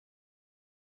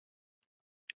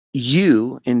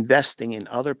You investing in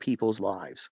other people's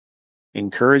lives,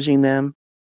 encouraging them,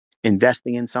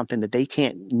 investing in something that they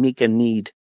can't make a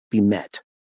need be met.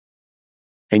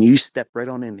 And you step right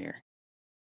on in there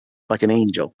like an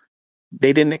angel.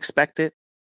 They didn't expect it.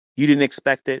 You didn't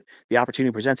expect it. The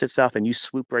opportunity presents itself and you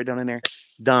swoop right on in there.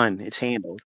 Done. It's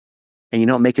handled. And you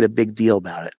don't make it a big deal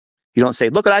about it. You don't say,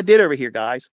 look what I did over here,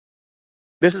 guys.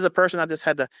 This is a person I just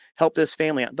had to help this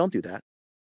family out. Don't do that.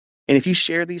 And if you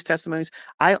share these testimonies,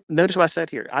 I notice what I said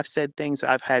here. I've said things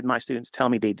I've had my students tell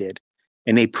me they did,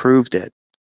 and they proved it.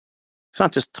 It's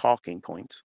not just talking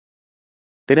points.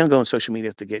 They don't go on social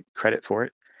media to get credit for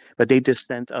it, but they just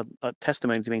sent a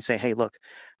testimony to me and say, hey, look,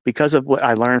 because of what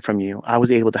I learned from you, I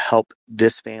was able to help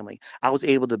this family. I was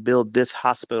able to build this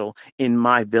hospital in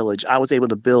my village. I was able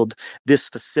to build this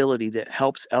facility that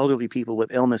helps elderly people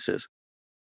with illnesses.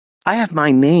 I have my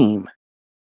name.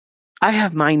 I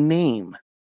have my name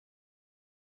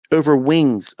over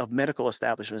wings of medical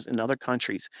establishments in other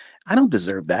countries. I don't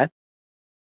deserve that.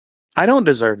 I don't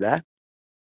deserve that.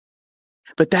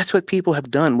 But that's what people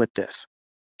have done with this.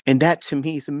 And that to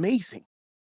me is amazing.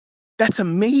 That's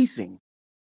amazing.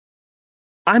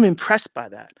 I'm impressed by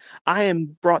that. I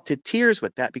am brought to tears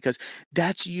with that because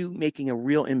that's you making a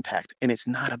real impact. And it's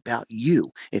not about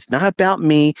you. It's not about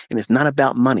me and it's not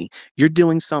about money. You're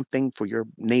doing something for your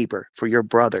neighbor, for your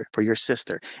brother, for your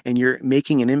sister, and you're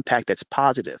making an impact that's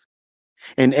positive.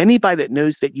 And anybody that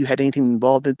knows that you had anything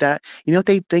involved in that, you know what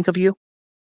they think of you?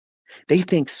 They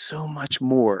think so much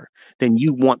more than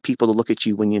you want people to look at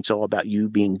you when it's all about you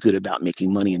being good about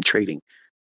making money and trading.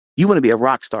 You want to be a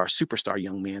rock star, superstar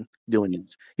young man doing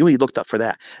this. You want to be looked up for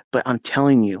that. But I'm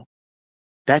telling you,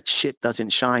 that shit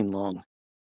doesn't shine long.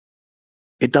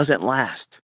 It doesn't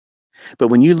last. But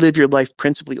when you live your life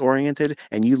principally oriented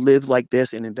and you live like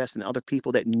this and invest in other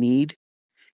people that need,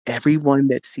 everyone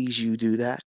that sees you do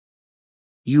that,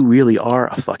 you really are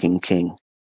a fucking king.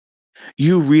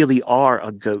 You really are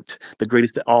a goat, the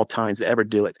greatest of all times to ever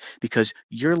do it, because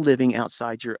you're living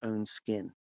outside your own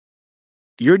skin.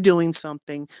 You're doing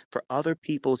something for other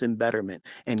people's embetterment,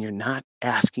 and you're not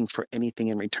asking for anything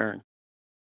in return.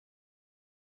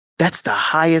 That's the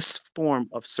highest form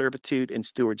of servitude and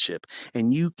stewardship,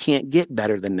 and you can't get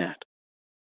better than that.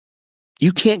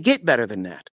 You can't get better than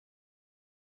that.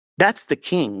 That's the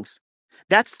kings.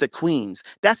 That's the queens.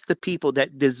 That's the people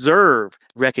that deserve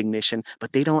recognition,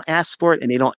 but they don't ask for it and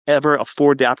they don't ever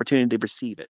afford the opportunity to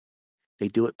receive it. They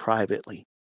do it privately.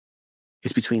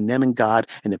 It's between them and God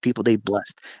and the people they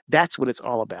blessed. That's what it's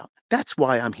all about. That's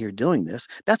why I'm here doing this.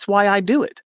 That's why I do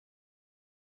it.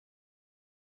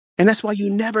 And that's why you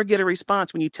never get a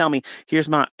response when you tell me, here's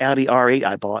my Audi R8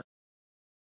 I bought.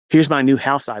 Here's my new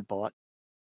house I bought.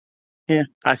 Yeah,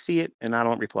 I see it and I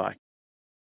don't reply.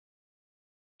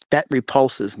 That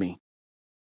repulses me.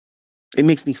 It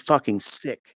makes me fucking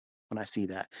sick when I see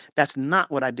that. That's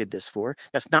not what I did this for.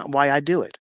 That's not why I do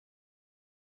it.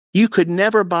 You could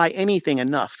never buy anything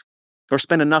enough or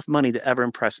spend enough money to ever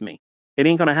impress me. It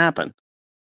ain't going to happen.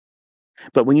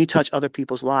 But when you touch other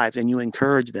people's lives and you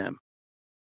encourage them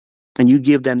and you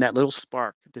give them that little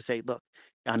spark to say, look,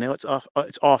 I know it's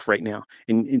off right now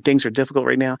and things are difficult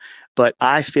right now, but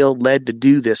I feel led to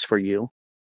do this for you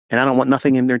and I don't want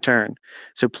nothing in return.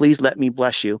 So please let me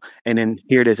bless you. And then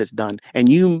here it is, it's done. And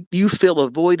you fill a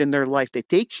void in their life that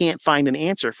they can't find an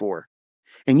answer for.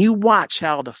 And you watch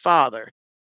how the Father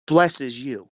blesses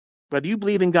you. Whether you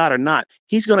believe in God or not,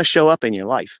 He's going to show up in your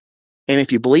life. And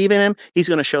if you believe in Him, He's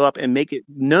going to show up and make it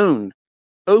known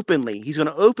openly. He's going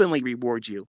to openly reward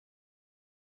you.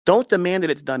 Don't demand that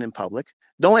it's done in public.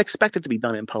 Don't expect it to be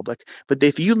done in public. But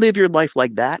if you live your life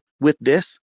like that with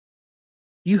this,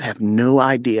 you have no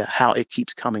idea how it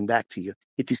keeps coming back to you.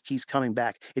 It just keeps coming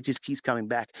back. It just keeps coming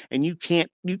back. And you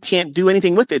can't do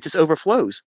anything with it. It just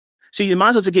overflows. So you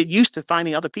might as well get used to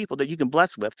finding other people that you can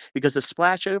bless with because the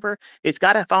splash over, it's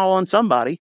got to fall on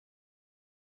somebody.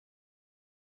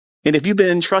 And if you've been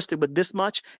entrusted with this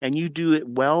much and you do it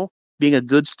well, being a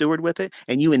good steward with it,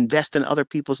 and you invest in other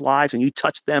people's lives and you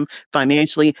touch them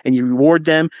financially and you reward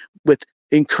them with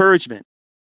encouragement.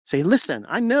 Say, listen,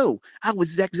 I know I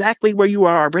was exactly where you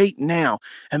are right now.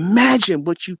 Imagine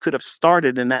what you could have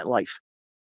started in that life.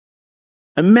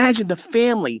 Imagine the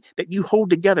family that you hold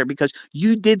together because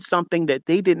you did something that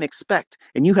they didn't expect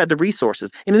and you had the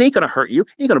resources. And it ain't going to hurt you.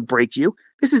 It ain't going to break you.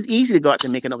 This is easy to go out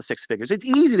and make another six figures. It's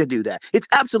easy to do that. It's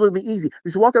absolutely easy. You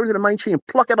just walk over to the money tree and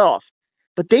pluck it off.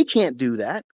 But they can't do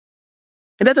that.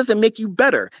 And that doesn't make you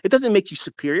better. It doesn't make you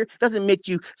superior. It doesn't make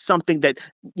you something that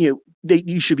that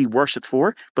you should be worshipped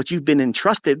for. But you've been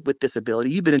entrusted with this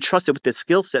ability. You've been entrusted with this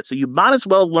skill set. So you might as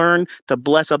well learn to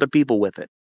bless other people with it.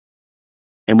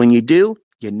 And when you do,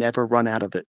 you never run out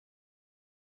of it.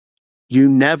 You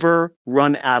never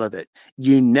run out of it.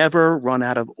 You never run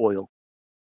out of oil.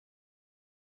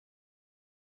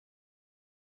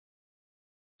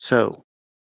 So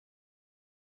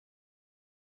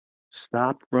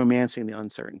stop romancing the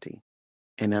uncertainty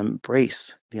and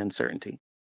embrace the uncertainty.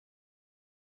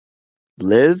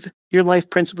 Live your life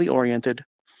principally oriented.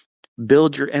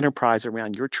 Build your enterprise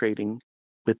around your trading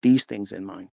with these things in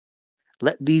mind.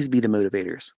 Let these be the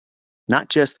motivators, not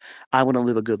just, I want to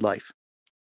live a good life.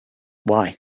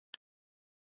 Why?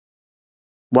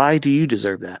 Why do you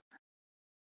deserve that?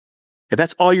 If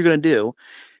that's all you're going to do,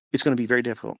 it's going to be very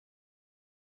difficult.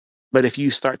 But if you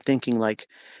start thinking like,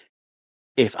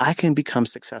 if I can become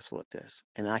successful at this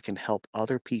and I can help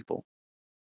other people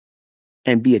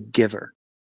and be a giver,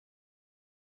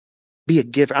 be a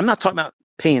giver. I'm not talking about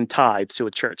paying tithes to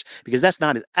a church because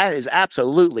that is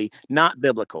absolutely not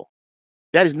biblical.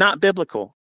 That is not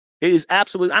biblical. It is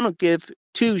absolute. I don't give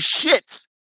two shits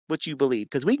what you believe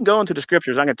because we can go into the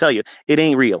scriptures. I'm going to tell you, it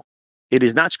ain't real. It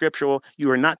is not scriptural. You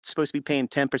are not supposed to be paying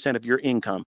 10% of your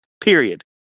income, period.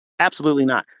 Absolutely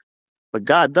not. But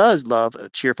God does love a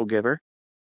cheerful giver,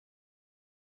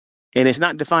 and it's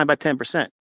not defined by 10%.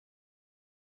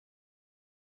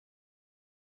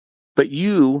 But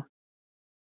you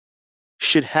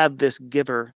should have this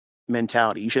giver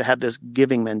mentality. You should have this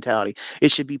giving mentality.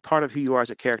 It should be part of who you are as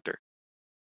a character.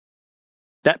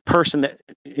 That person that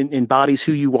embodies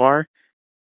who you are,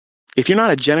 if you're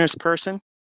not a generous person,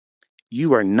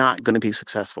 you are not going to be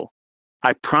successful.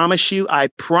 I promise you,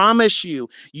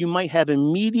 you might have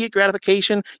immediate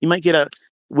gratification. You might get a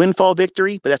windfall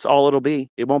victory, but that's all it'll be.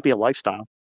 It won't be a lifestyle.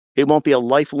 It won't be a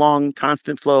lifelong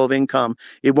constant flow of income.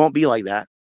 It won't be like that.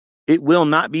 It will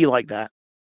not be like that.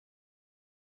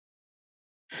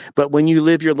 But when you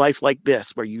live your life like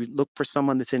this, where you look for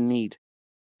someone that's in need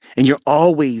and you're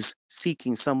always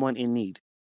seeking someone in need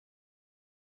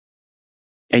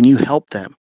and you help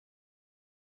them,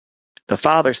 the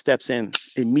father steps in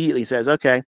immediately, says,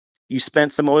 okay, you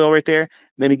spent some oil right there.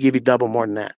 Let me give you double more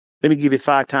than that. Let me give you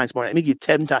 5 times more. Let me give you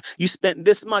 10 times. You spent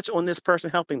this much on this person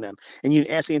helping them and you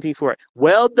didn't ask anything for it.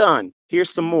 Well done. Here's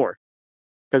some more.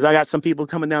 Because I got some people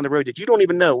coming down the road that you don't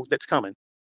even know that's coming.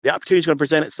 The opportunity is going to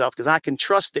present itself because I can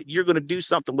trust that you're going to do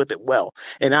something with it well,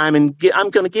 and I'm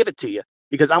going to give it to you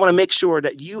because I want to make sure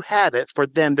that you have it for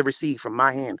them to receive from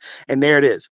my hand. And there it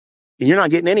is. And you're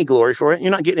not getting any glory for it. You're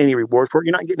not getting any reward for it.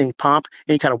 You're not getting any pomp,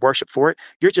 any kind of worship for it.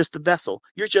 You're just the vessel.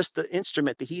 You're just the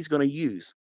instrument that he's going to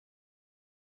use.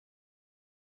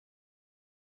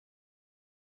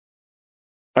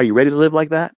 Are you ready to live like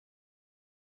that?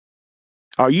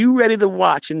 Are you ready to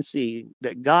watch and see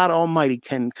that God Almighty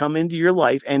can come into your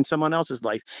life and someone else's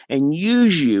life and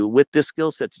use you with this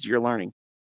skill set that you're learning?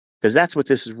 Because that's what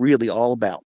this is really all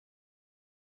about.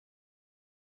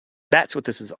 That's what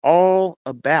this is all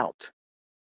about.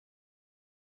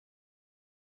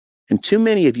 And too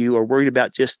many of you are worried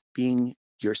about just being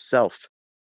yourself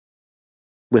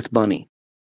with money.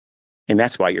 And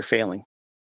that's why you're failing.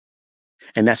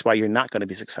 And that's why you're not going to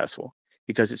be successful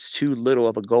because it's too little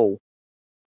of a goal.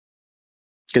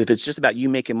 Because if it's just about you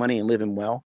making money and living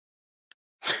well,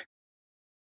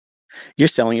 you're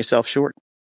selling yourself short.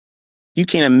 You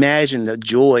can't imagine the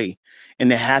joy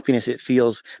and the happiness it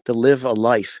feels to live a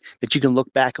life that you can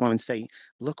look back on and say,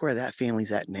 look where that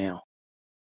family's at now.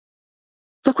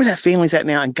 Look where that family's at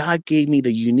now. And God gave me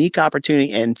the unique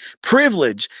opportunity and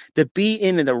privilege to be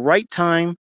in at the right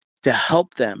time to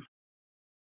help them.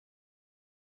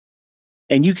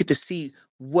 And you get to see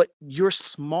what your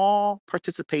small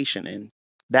participation in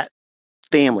that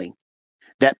family,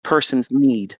 that person's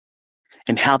need,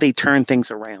 and how they turn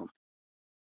things around.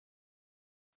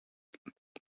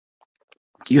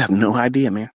 You have no idea,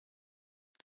 man.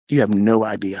 You have no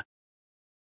idea.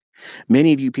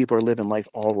 Many of you people are living life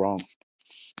all wrong.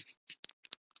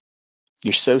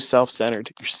 You're so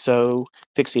self-centered. You're so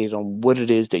fixated on what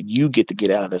it is that you get to get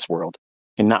out of this world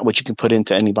and not what you can put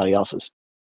into anybody else's.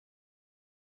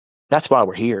 That's why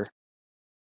we're here.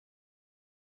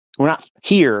 We're not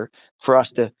here for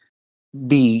us to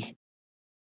be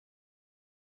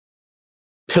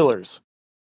pillars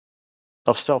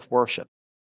of self-worship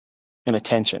and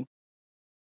attention.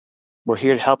 We're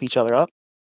here to help each other up,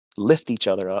 lift each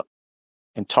other up,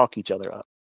 and talk each other up.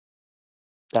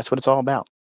 That's what it's all about.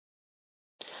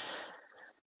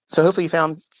 So hopefully you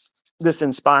found this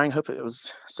inspiring. Hopefully it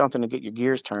was something to get your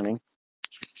gears turning.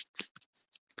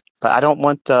 But I don't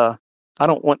want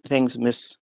things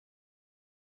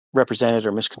misrepresented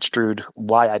or misconstrued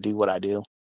why I do what I do.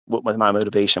 What was my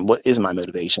motivation? What is my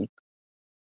motivation?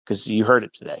 Because you heard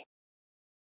it today.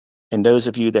 And those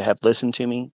of you that have listened to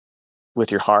me with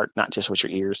your heart, not just with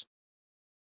your ears,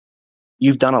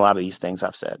 You've done a lot of these things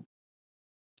I've said,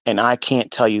 and I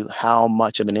can't tell you how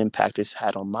much of an impact it's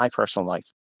had on my personal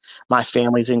life. My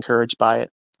family's encouraged by it.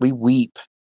 We weep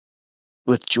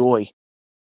with joy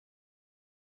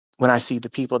when I see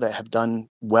the people that have done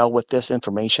well with this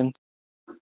information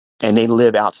and they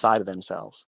live outside of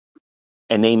themselves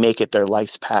and they make it their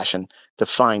life's passion to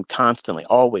find constantly,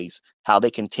 always, how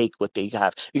they can take what they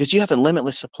have. Because you have a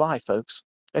limitless supply, folks.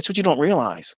 That's what you don't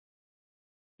realize.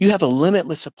 You have a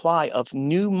limitless supply of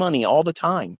new money all the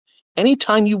time.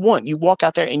 Anytime you want, you walk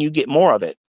out there and you get more of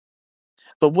it.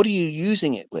 But what are you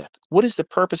using it with? What is the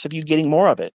purpose of you getting more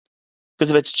of it?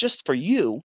 Because if it's just for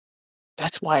you,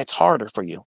 that's why it's harder for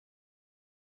you.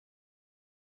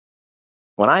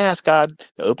 When I asked God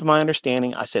to open my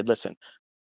understanding, I said, listen,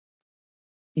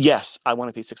 yes, I want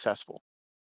to be successful,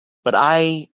 but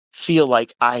I feel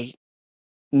like I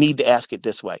need to ask it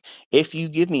this way. If you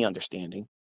give me understanding,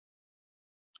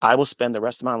 I will spend the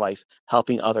rest of my life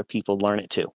helping other people learn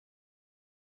it too.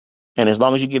 And as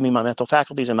long as you give me my mental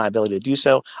faculties and my ability to do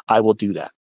so, I will do that.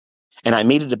 And I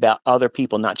made it about other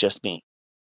people, not just me.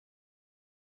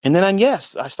 And then,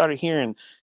 yes, I started hearing,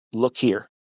 look here,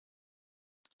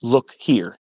 look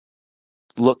here,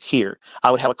 look here.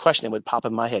 I would have a question that would pop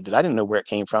in my head that I didn't know where it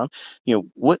came from.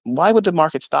 Why would the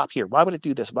market stop here? Why would it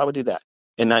do this? Why would it do that?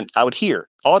 And then I would hear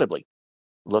audibly,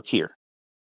 look here.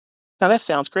 Now that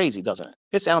sounds crazy, doesn't it?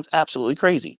 It sounds absolutely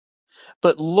crazy.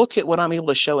 But look at what I'm able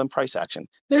to show in price action.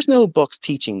 There's no books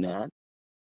teaching that.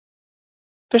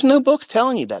 There's no books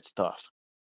telling you that stuff.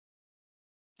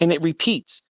 And it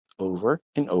repeats over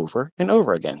and over and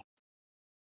over again.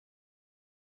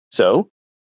 So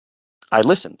I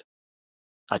listened,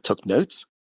 I took notes,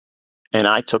 and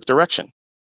I took direction.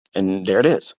 And there it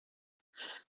is.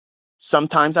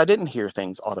 Sometimes I didn't hear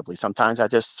things audibly. Sometimes I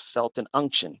just felt an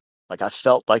unction. Like I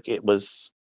felt like it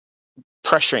was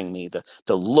pressuring me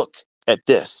to look at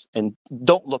this and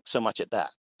don't look so much at that.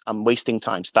 I'm wasting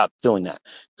time. Stop doing that.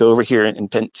 Go over here and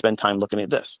spend time looking at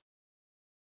this.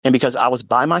 And because I was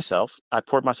by myself, I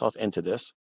poured myself into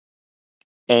this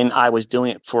and I was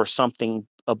doing it for something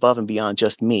above and beyond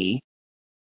just me.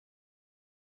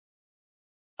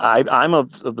 I'm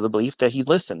of the belief that he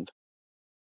listened.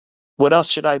 What else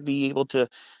should I be able to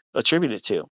attribute it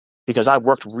to? Because I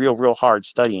worked real hard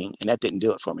studying and that didn't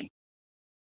do it for me.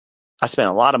 I spent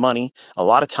a lot of money, a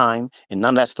lot of time, and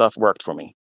none of that stuff worked for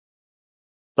me.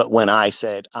 But when I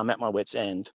said, I'm at my wit's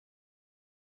end,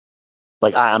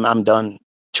 like I'm done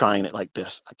trying it like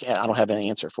this. I don't have any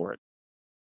answer for it.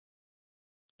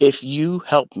 If you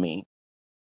help me,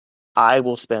 I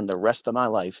will spend the rest of my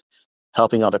life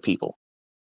helping other people.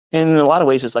 And in a lot of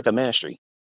ways, it's like a ministry.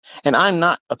 And I'm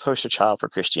not a poster child for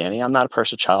Christianity. I'm not a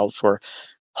poster child for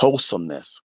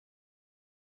wholesomeness.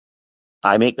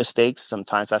 I make mistakes.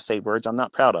 Sometimes I say words I'm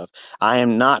not proud of. I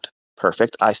am not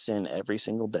perfect. I sin every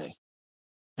single day.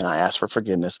 And I ask for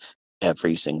forgiveness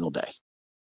every single day.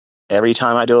 Every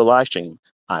time I do a live stream,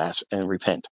 I ask and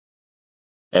repent.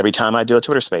 Every time I do a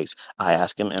Twitter space, I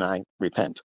ask him and I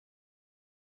repent.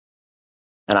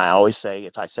 And I always say,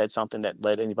 if I said something that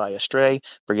led anybody astray,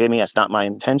 forgive me. That's not my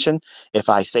intention. If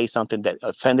I say something that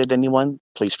offended anyone,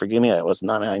 please forgive me. That was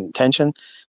not my intention.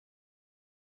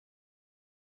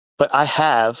 But I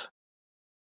have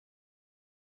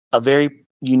a very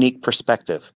unique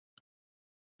perspective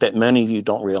that many of you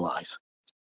don't realize.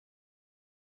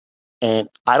 And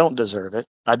I don't deserve it.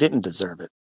 I didn't deserve it.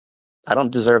 I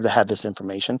don't deserve to have this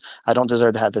information. I don't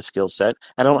deserve to have this skill set.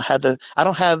 I don't have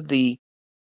the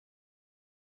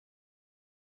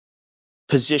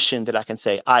position that I can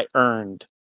say I earned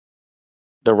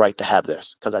the right to have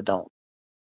this, because I don't.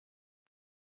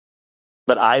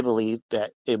 But I believe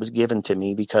that it was given to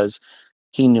me because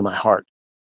he knew my heart.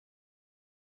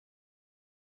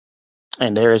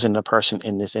 And there isn't a person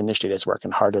in this industry that's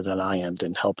working harder than I am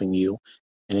than helping you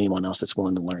and anyone else that's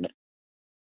willing to learn it.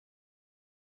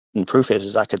 And the proof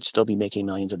is I could still be making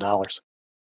millions of dollars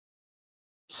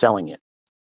selling it.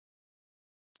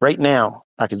 Right now,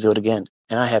 I could do it again.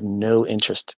 And I have no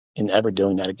interest in ever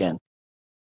doing that again.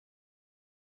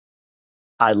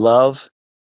 I love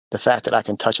the fact that I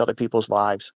can touch other people's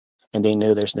lives and they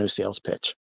know there's no sales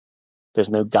pitch. There's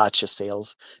no gotcha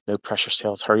sales, no pressure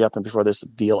sales. Hurry up and before this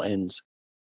deal ends.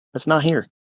 That's not here.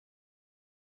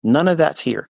 None of that's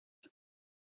here.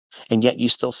 And yet you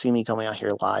still see me coming out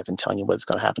here live and telling you what's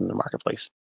going to happen in the marketplace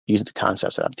using the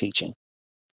concepts that I'm teaching,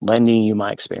 lending you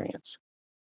my experience.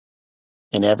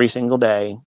 And every single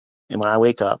day, and when I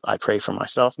wake up, I pray for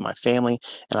myself and my family,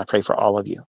 and I pray for all of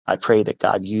you. I pray that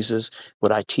God uses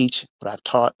what I teach, what I've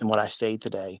taught, and what I say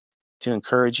today to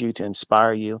encourage you, to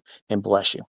inspire you, and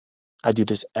bless you. I do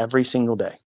this every single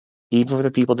day. Even for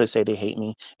the people that say they hate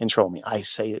me and troll me, I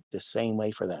say it the same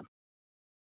way for them.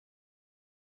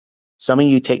 Some of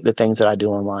you take the things that I do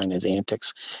online as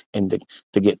antics and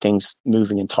to get things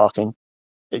moving and talking.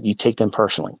 You take them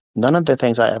personally. None of the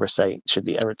things I ever say should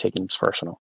be ever taken as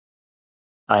personal.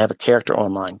 I have a character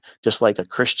online, just like a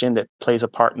Christian that plays a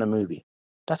part in a movie.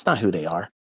 That's not who they are.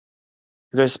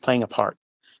 They're just playing a part.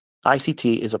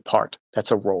 ICT is a part.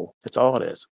 That's a role. That's all it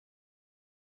is.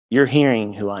 You're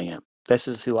hearing who I am. This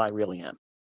is who I really am.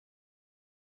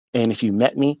 And if you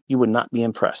met me, you would not be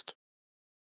impressed.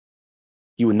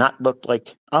 You would not look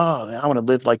like, oh, I want to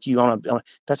live like you.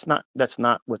 That's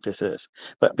not what this is.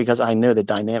 But because I know the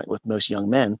dynamic with most young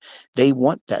men, they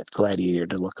want that gladiator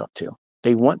to look up to.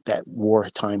 They want that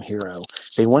wartime hero.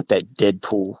 They want that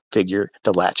Deadpool figure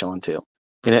to latch onto.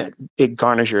 And it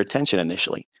garners your attention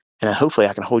initially. And hopefully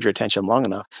I can hold your attention long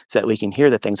enough so that we can hear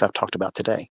the things I've talked about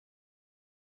today.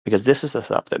 Because this is the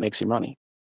stuff that makes you money.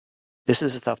 This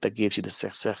is the stuff that gives you the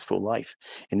successful life.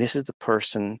 And this is the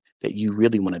person that you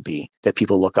really want to be, that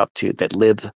people look up to, that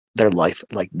live their life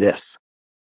like this.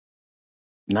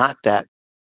 Not that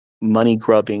money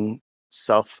grubbing,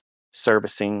 self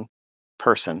servicing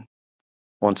person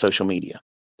on social media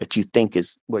that you think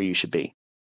is where you should be.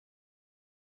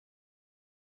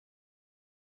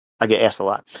 I get asked a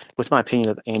lot, what's my opinion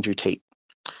of Andrew Tate?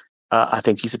 I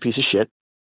think he's a piece of shit,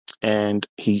 and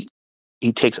he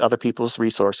takes other people's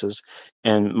resources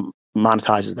and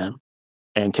monetizes them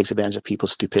and takes advantage of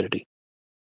people's stupidity.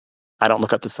 I don't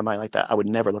look up to somebody like that. I would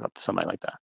never look up to somebody like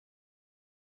that.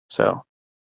 So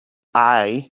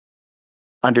I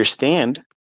understand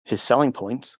his selling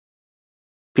points.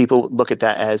 People look at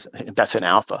that as that's an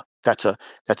alpha. That's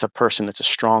a person that's a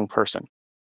strong person.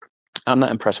 I'm not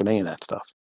impressed with any of that stuff.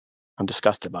 I'm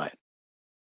disgusted by it.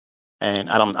 And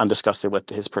I'm disgusted with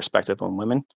his perspective on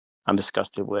women. I'm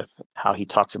disgusted with how he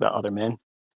talks about other men.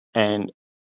 And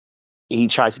he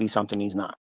tries to be something he's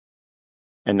not.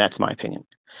 And that's my opinion.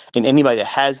 And anybody that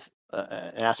has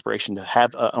an aspiration to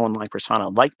have an online persona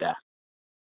like that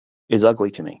is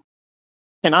ugly to me.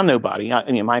 And I'm nobody.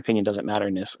 I mean, my opinion doesn't matter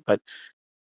in this, but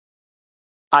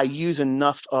I use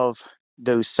enough of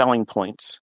those selling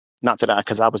points. Not that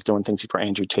because I was doing things before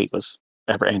Andrew Tate was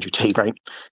ever Andrew Tate, right?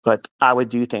 But I would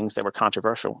do things that were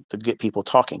controversial to get people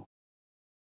talking,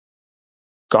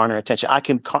 garner attention. I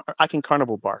can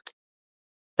carnival bark.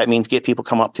 That means get people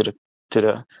come up to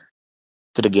the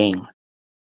to the game,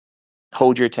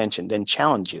 hold your attention, then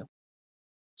challenge you,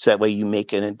 so that way you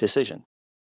make a decision.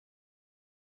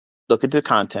 Look at the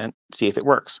content, see if it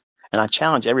works, and I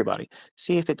challenge everybody.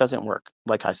 See if it doesn't work,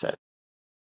 like I said.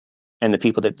 And the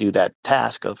people that do that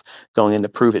task of going in to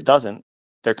prove it doesn't,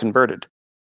 they're converted.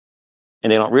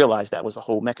 And they don't realize that was the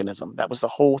whole mechanism. That was the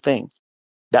whole thing.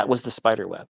 That was the spider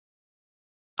web.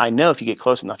 I know if you get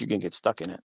close enough, you're going to get stuck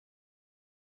in it.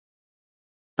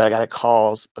 But I got to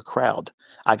cause a crowd.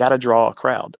 I got to draw a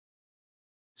crowd.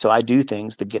 So I do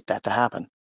things to get that to happen.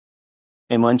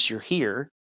 And once you're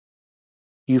here,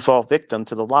 you fall victim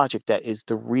to the logic that is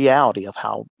the reality of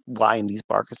why these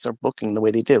markets are booking the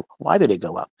way they do. Why do they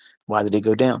go up? Why do they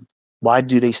go down? Why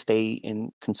do they stay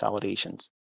in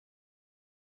consolidations?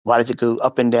 Why does it go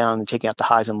up and down and taking out the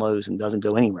highs and lows and doesn't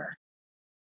go anywhere?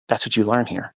 That's what you learn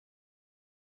here.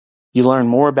 You learn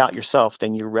more about yourself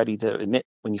than you're ready to admit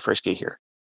when you first get here.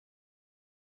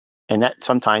 And that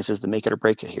sometimes is the make it or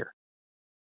break it here.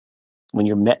 When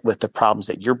you're met with the problems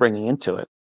that you're bringing into it,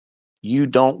 you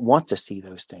don't want to see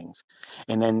those things.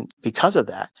 And then because of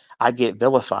that, I get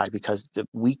vilified because the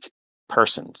weak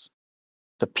persons,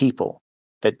 the people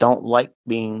that don't like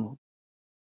being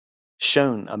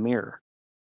shown a mirror,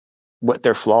 what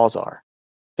their flaws are,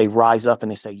 they rise up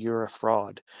and they say, you're a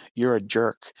fraud, you're a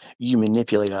jerk, you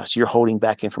manipulate us, you're holding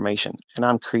back information. And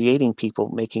I'm creating people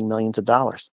making millions of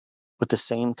dollars with the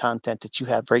same content that you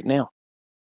have right now.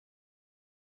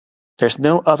 There's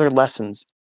no other lessons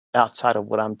outside of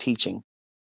what I'm teaching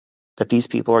that these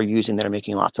people are using that are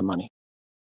making lots of money.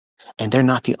 And they're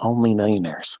not the only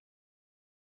millionaires.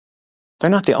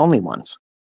 They're not the only ones.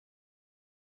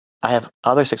 I have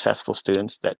other successful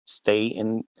students that stay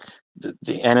in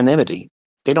the anonymity.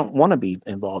 They don't want to be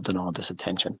involved in all this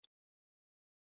attention.